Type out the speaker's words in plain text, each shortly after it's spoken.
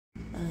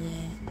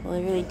What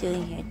are we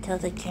doing here? Tell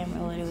the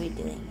camera what are we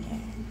doing here.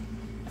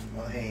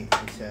 Oh hey,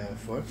 it's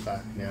 4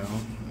 o'clock now,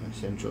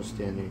 Central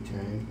Standard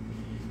Time.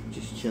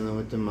 Just chilling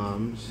with the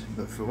moms.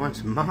 But for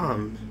once,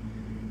 Mom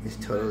is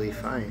totally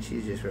fine.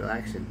 She's just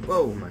relaxing.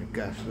 Whoa, my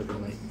gosh,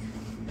 looking like...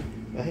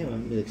 Oh hey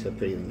Mom, you look so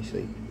pretty when you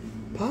sleep.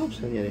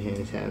 Pops, on the other hand,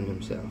 is having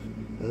himself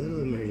a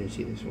little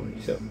emergency this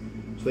morning. So,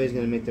 Sway's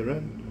gonna make the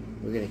run.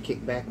 We're gonna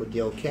kick back with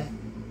the old cat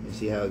and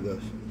see how it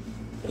goes.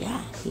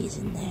 Yeah, he's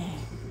in there.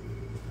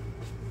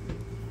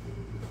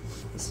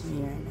 It's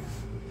me right now.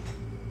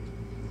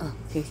 Oh,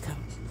 here he comes.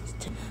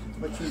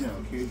 What you know,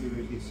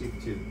 caregivers get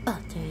sick too. Oh,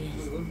 there he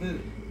is.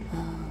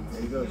 Oh.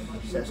 There he goes,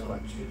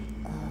 Sasquatch.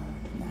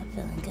 Not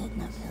feeling good,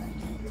 not feeling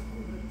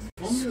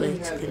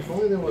good. If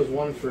only there was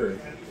one for...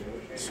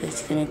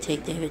 Sweet's gonna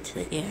take David to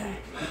the ER.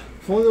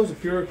 If only there was a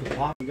Pure Work for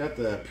Pops. We got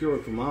the Pure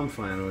Work for Mom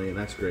finally, and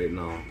that's great and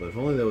all. But if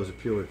only there was a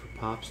Pure Work for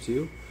Pops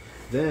too,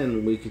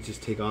 then we could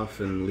just take off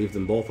and leave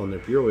them both on their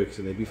Pure Wicks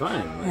and they'd be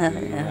fine. Like, we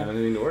didn't have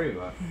anything to worry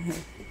about.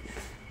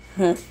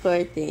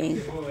 Poor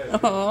thing.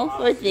 Oh,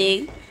 poor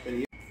thing.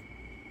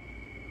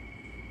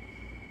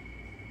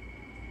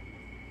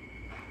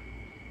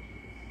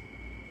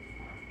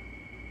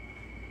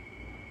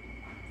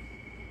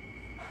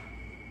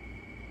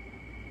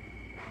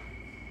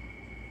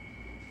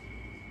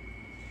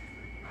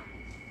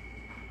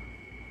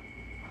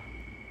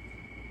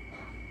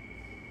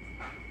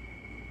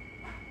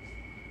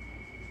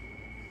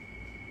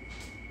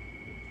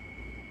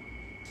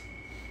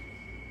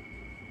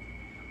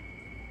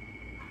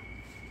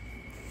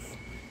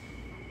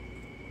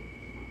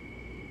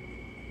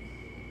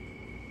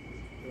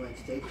 You want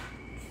steak?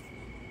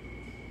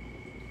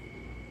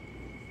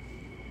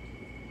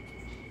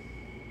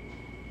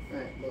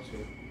 Alright,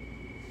 closer.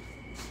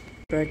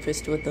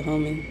 Breakfast with the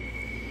homie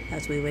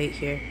as we wait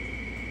here.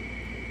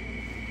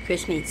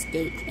 Chris made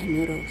steak and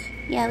noodles.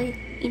 Yeah, we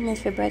eating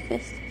this for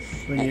breakfast.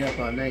 When you're up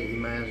all night, you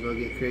might as well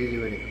get crazy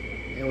with it.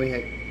 And we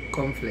had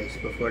cornflakes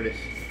before this.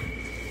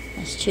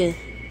 That's true.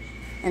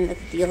 And look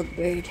at the old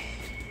bird.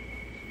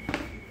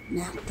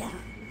 Knocked down.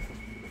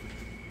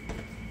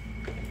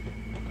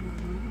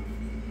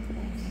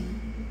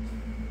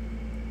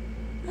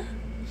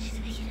 She's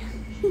waking up.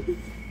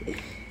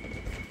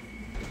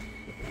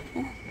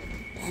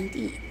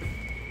 Bandit.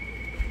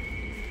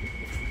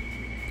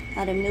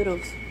 How them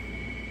noodles?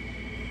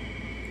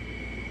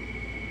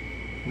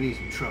 We need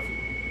some truffle.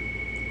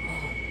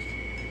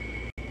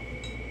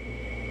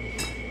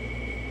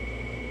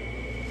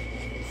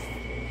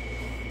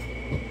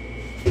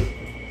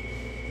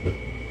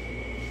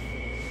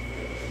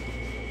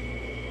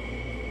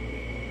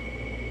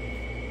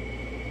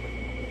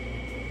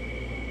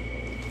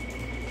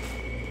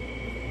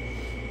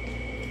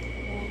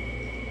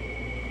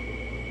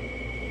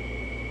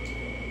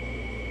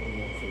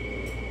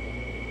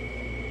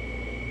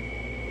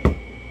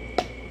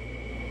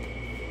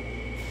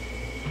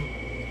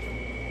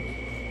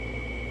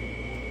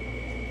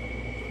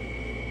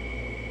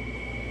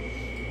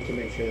 To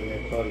make sure that we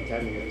have quality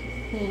time together.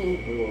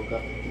 We woke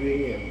up at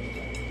 3 a.m.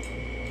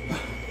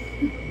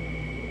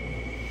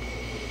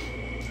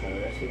 How the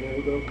rest of the day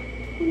will go?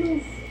 Who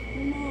knows?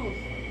 Who knows?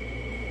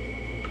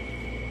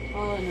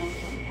 All I know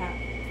is I'm Pat.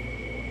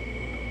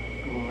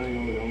 Oh, I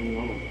know, we don't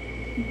know.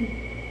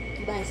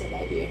 Buy some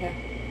idea here.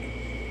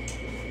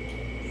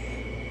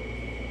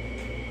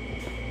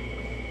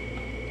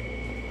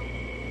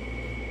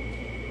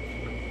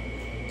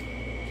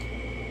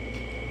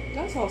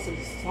 That sauce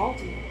is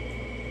salty.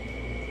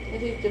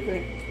 It is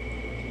different.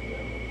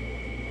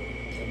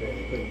 I bet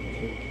they put it in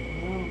too.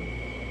 Wow.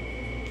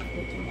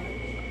 Put too much.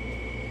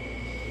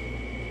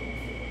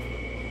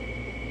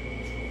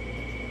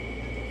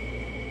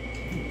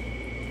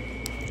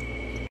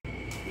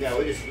 Yeah,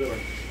 we just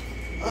spilling.